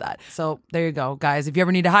he did that. So there you go, guys. If you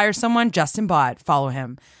ever need to hire someone, Justin Bott, follow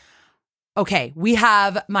him. Okay, we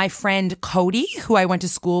have my friend Cody, who I went to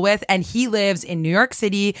school with, and he lives in New York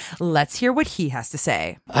City. Let's hear what he has to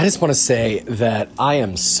say. I just want to say that I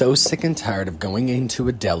am so sick and tired of going into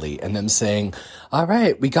a deli and them saying, all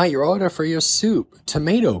right, we got your order for your soup.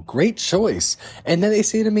 Tomato, great choice. And then they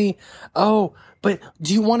say to me, oh, but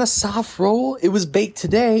do you want a soft roll? It was baked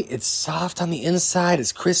today. It's soft on the inside.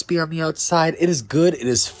 It's crispy on the outside. It is good. It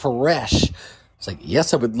is fresh. It's like,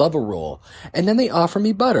 yes, I would love a roll. And then they offer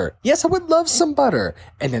me butter. Yes, I would love some butter.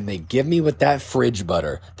 And then they give me with that fridge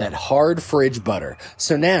butter, that hard fridge butter.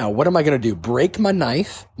 So now what am I going to do? Break my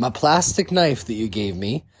knife, my plastic knife that you gave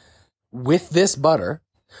me with this butter,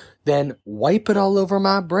 then wipe it all over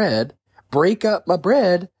my bread, break up my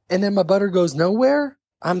bread, and then my butter goes nowhere?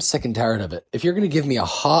 I'm sick and tired of it. If you're going to give me a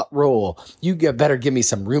hot roll, you better give me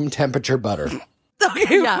some room temperature butter.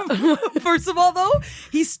 Okay, yeah. First of all, though,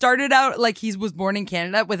 he started out like he was born in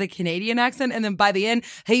Canada with a Canadian accent, and then by the end,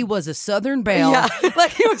 he was a Southern belle. Yeah.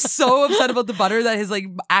 Like he was so upset about the butter that his like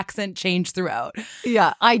accent changed throughout.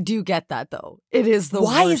 Yeah, I do get that though. It is the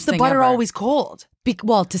Why worst is the thing butter ever. always cold?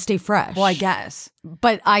 Well, to stay fresh. Well, I guess.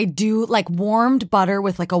 But I do like warmed butter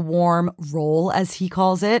with like a warm roll, as he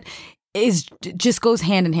calls it. Just goes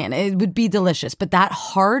hand in hand. It would be delicious. But that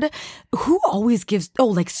hard, who always gives,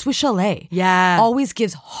 like Swiss Chalet. Yeah. Always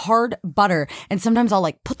gives hard butter. And sometimes I'll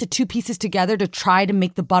like put the two pieces together to try to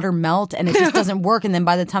make the butter melt and it just doesn't work. And then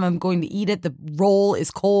by the time I'm going to eat it, the roll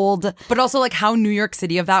is cold. But also like how New York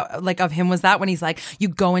City of him was that when he's like, you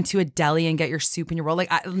go into a deli and get your soup and your roll.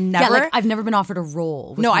 Like I've never been offered a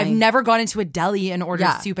roll. I've never gone into a deli and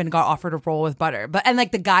ordered soup and got offered a roll with butter. But and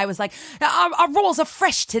like the guy was like, our rolls are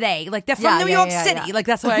fresh today. Like they're from New York City. Yeah. Like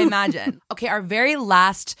that's what I imagine. Okay, our very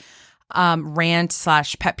last rant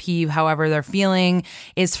 / pet peeve, however they're feeling,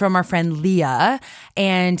 is from our friend Leah.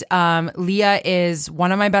 And Leah is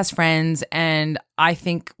one of my best friends and I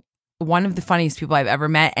think one of the funniest people I've ever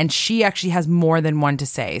met. And she actually has more than one to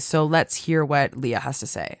say. So let's hear what Leah has to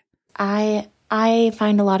say. I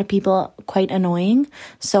find a lot of people quite annoying,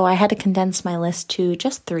 so I had to condense my list to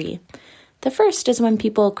just 3. The first is when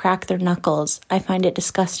people crack their knuckles. I find it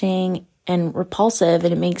disgusting and repulsive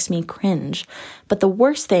and it makes me cringe. But the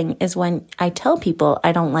worst thing is when I tell people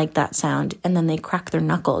I don't like that sound and then they crack their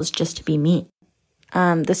knuckles just to be mean.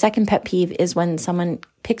 The second pet peeve is when someone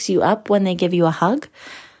picks you up when they give you a hug.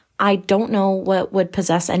 I don't know what would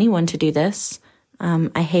possess anyone to do this.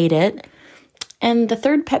 I hate it. And the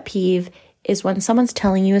third pet peeve is when someone's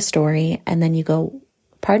telling you a story and then you go,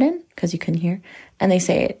 pardon? Because you couldn't hear. And they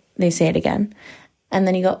say it again. And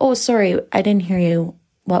then you go, oh, sorry, I didn't hear you.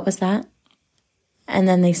 What was that? And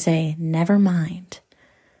then they say, never mind.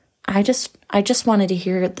 I just wanted to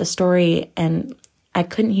hear the story and I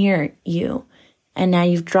couldn't hear you. And now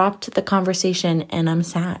you've dropped the conversation and I'm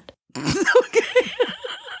sad.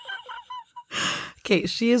 Okay,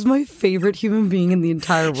 she is my favorite human being in the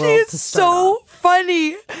entire world. She is to start so off.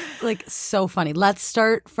 funny. Like, so funny. Let's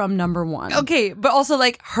start from number 1. Okay, but also,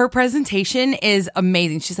 like, her presentation is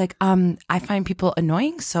amazing. She's like, I find people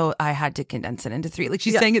annoying, so I had to condense it into 3. Like,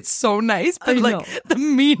 she's saying it's so nice, but, like, the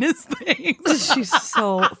meanest thing. She's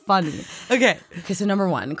so funny. Okay, so number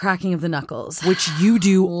 1, cracking of the knuckles. Which you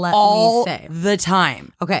do all the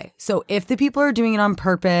time. Okay, so if the people are doing it on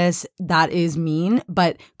purpose, that is mean,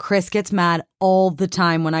 but Chris gets mad all the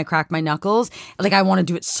time when I crack my knuckles. Like, I want to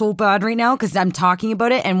do it so bad right now because I'm talking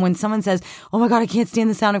about it. And when someone says, oh my God, I can't stand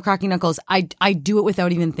the sound of cracking knuckles, I do it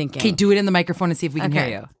without even thinking. Okay, do it in the microphone and see if we can hear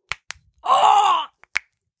you. Oh!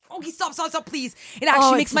 Okay, stop, please. It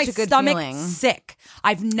actually makes my stomach sick.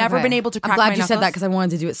 I've never been able to crack my knuckles. I'm glad you said that because I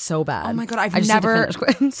wanted to do it so bad. Oh my God, I've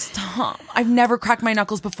never cracked my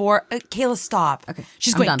knuckles before. Kayla, stop. Okay,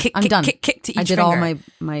 she's going kick to each finger. I did all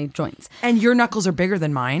my joints. And your knuckles are bigger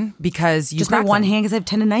than mine because you just my one hand because I have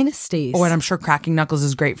tendonitis stays. Oh, and I'm sure cracking knuckles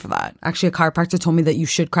is great for that. Actually, a chiropractor told me that you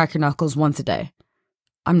should crack your knuckles once a day.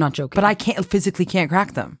 I'm not joking. But I physically can't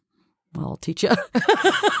crack them. Well, I'll teach you.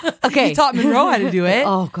 Okay. You taught Monroe how to do it.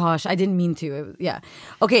 Oh, gosh. I didn't mean to. Yeah.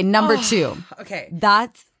 Okay, number 2. Okay.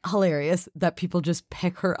 That's hilarious that people just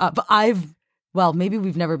pick her up. Maybe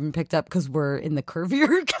we've never been picked up because we're in the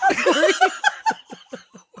curvier category.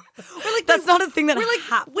 That's not a thing that We're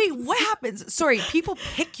like, wait, what happens? Sorry, people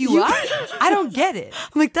pick you up? I don't get it.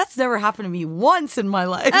 I'm like, that's never happened to me once in my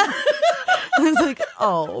life. I was like,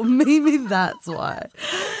 oh, maybe that's why.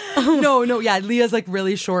 No, yeah, Leah's like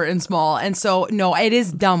really short and small. And so, no, it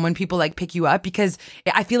is dumb when people like pick you up because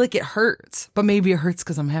I feel like it hurts, but maybe it hurts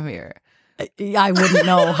because I'm heavier. I wouldn't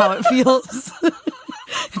know how it feels.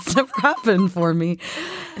 It's never happened for me.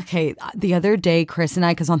 Okay, the other day, Chris and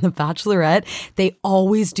I, because on The Bachelorette, they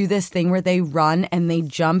always do this thing where they run and they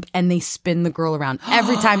jump and they spin the girl around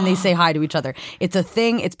every time they say hi to each other. It's a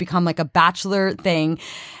thing. It's become like a Bachelor thing.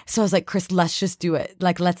 So I was like, Chris, let's just do it.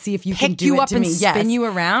 Like, let's see if you can do it to me. Pick you up and spin you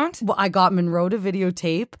around? Well, I got Monroe to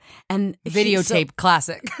videotape. And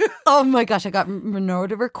classic. Oh my gosh, I got Monroe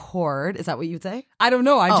to record. Is that what you'd say? I don't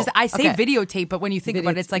know. I say videotape, but when you think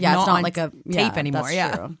about it, it's like it's not like a tape anymore. That's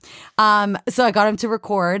yeah. True. So I got him to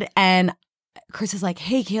record, and Chris is like,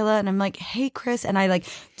 hey, Kayla. And I'm like, hey, Chris. And I like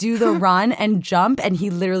do the run and jump, and he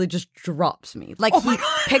literally just drops me. Like he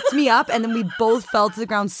picked me up, and then we both fell to the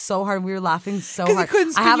ground so hard. We were laughing so hard.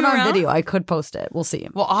 I have it on video. I could post it. We'll see.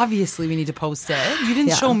 Well, obviously we need to post it. You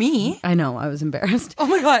didn't show me. I know. I was embarrassed. Oh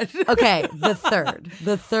my God. Okay. The third.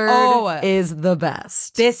 The third is the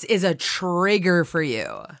best. This is a trigger for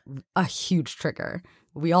you. A huge trigger.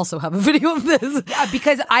 We also have a video of this. Yeah,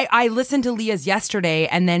 because I listened to Leah's yesterday,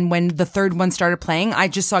 and then when the third one started playing, I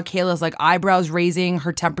just saw Kayla's like eyebrows raising,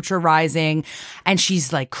 her temperature rising, and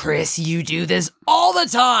she's like, Chris, you do this all the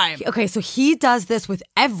time. Okay, so he does this with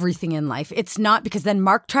everything in life. It's not because then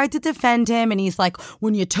Mark tried to defend him, and he's like,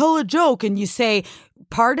 when you tell a joke and you say,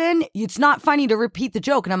 pardon, it's not funny to repeat the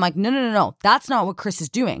joke. And I'm like, no. That's not what Chris is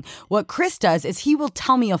doing. What Chris does is he will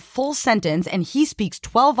tell me a full sentence and he speaks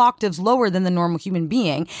 12 octaves lower than the normal human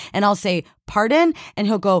being. And I'll say, pardon? And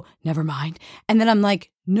he'll go, never mind. And then I'm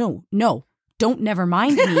like, no. Don't never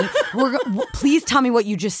mind me. Please tell me what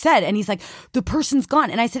you just said. And he's like, the person's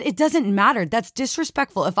gone. And I said, it doesn't matter. That's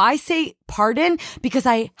disrespectful. If I say pardon because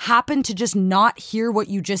I happen to just not hear what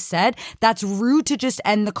you just said, that's rude to just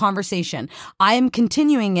end the conversation. I am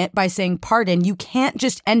continuing it by saying pardon. You can't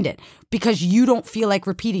just end it because you don't feel like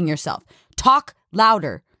repeating yourself. Talk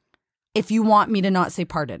louder if you want me to not say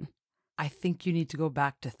pardon. I think you need to go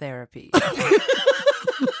back to therapy.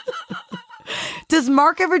 Does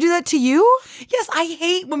Mark ever do that to you? Yes, I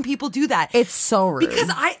hate when people do that. It's so rude.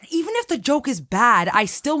 Because even if the joke is bad, I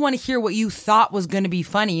still want to hear what you thought was going to be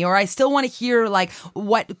funny, or I still want to hear like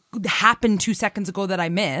what happened 2 seconds ago that I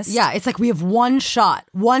missed. Yeah, it's like we have one shot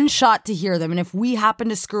to hear them, and if we happen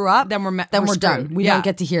to screw up, then we're done. We don't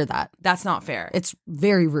get to hear that. That's not fair. It's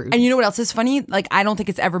very rude. And you know what else is funny? Like, I don't think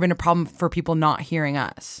it's ever been a problem for people not hearing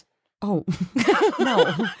us. Oh, no.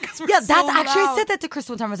 Yeah, that's actually, I said that to Chris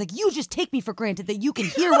one time. I was like, you just take me for granted that you can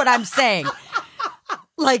hear what I'm saying.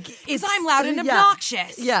 Like, because I'm loud and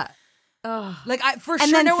obnoxious. Yeah. Like,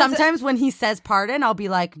 and then sometimes when he says pardon, I'll be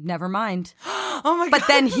like, never mind. Oh my God. But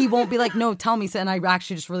then he won't be like, no, tell me. And I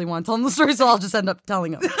actually just really want to tell him the story, so I'll just end up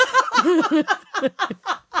telling him.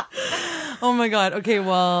 Oh my God. Okay,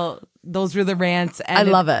 well, those were the rants. And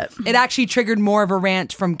I love it. It actually triggered more of a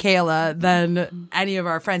rant from Kayla than any of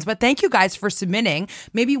our friends. But thank you guys for submitting.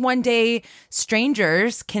 Maybe one day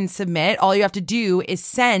strangers can submit. All you have to do is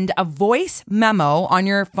send a voice memo on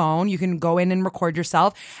your phone. You can go in and record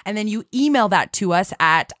yourself. And then you email that to us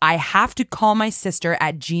at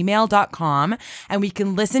ihavetocallmysister@gmail.com. And we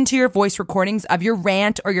can listen to your voice recordings of your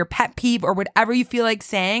rant or your pet peeve or whatever you feel like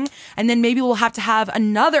saying. And then maybe we'll have to have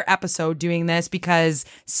another episode doing this because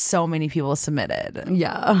so many people submitted.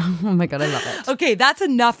 Yeah. Oh my God, I love it. Okay, that's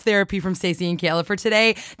enough therapy from Stacey and Kayla for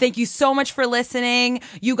today. Thank you so much for listening.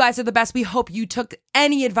 You guys are the best. We hope you took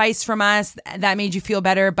any advice from us that made you feel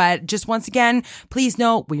better. But just once again, please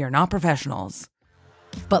know we are not professionals.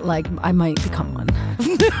 But like, I might become one.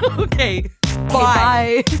 Okay.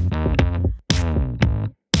 Bye. Bye.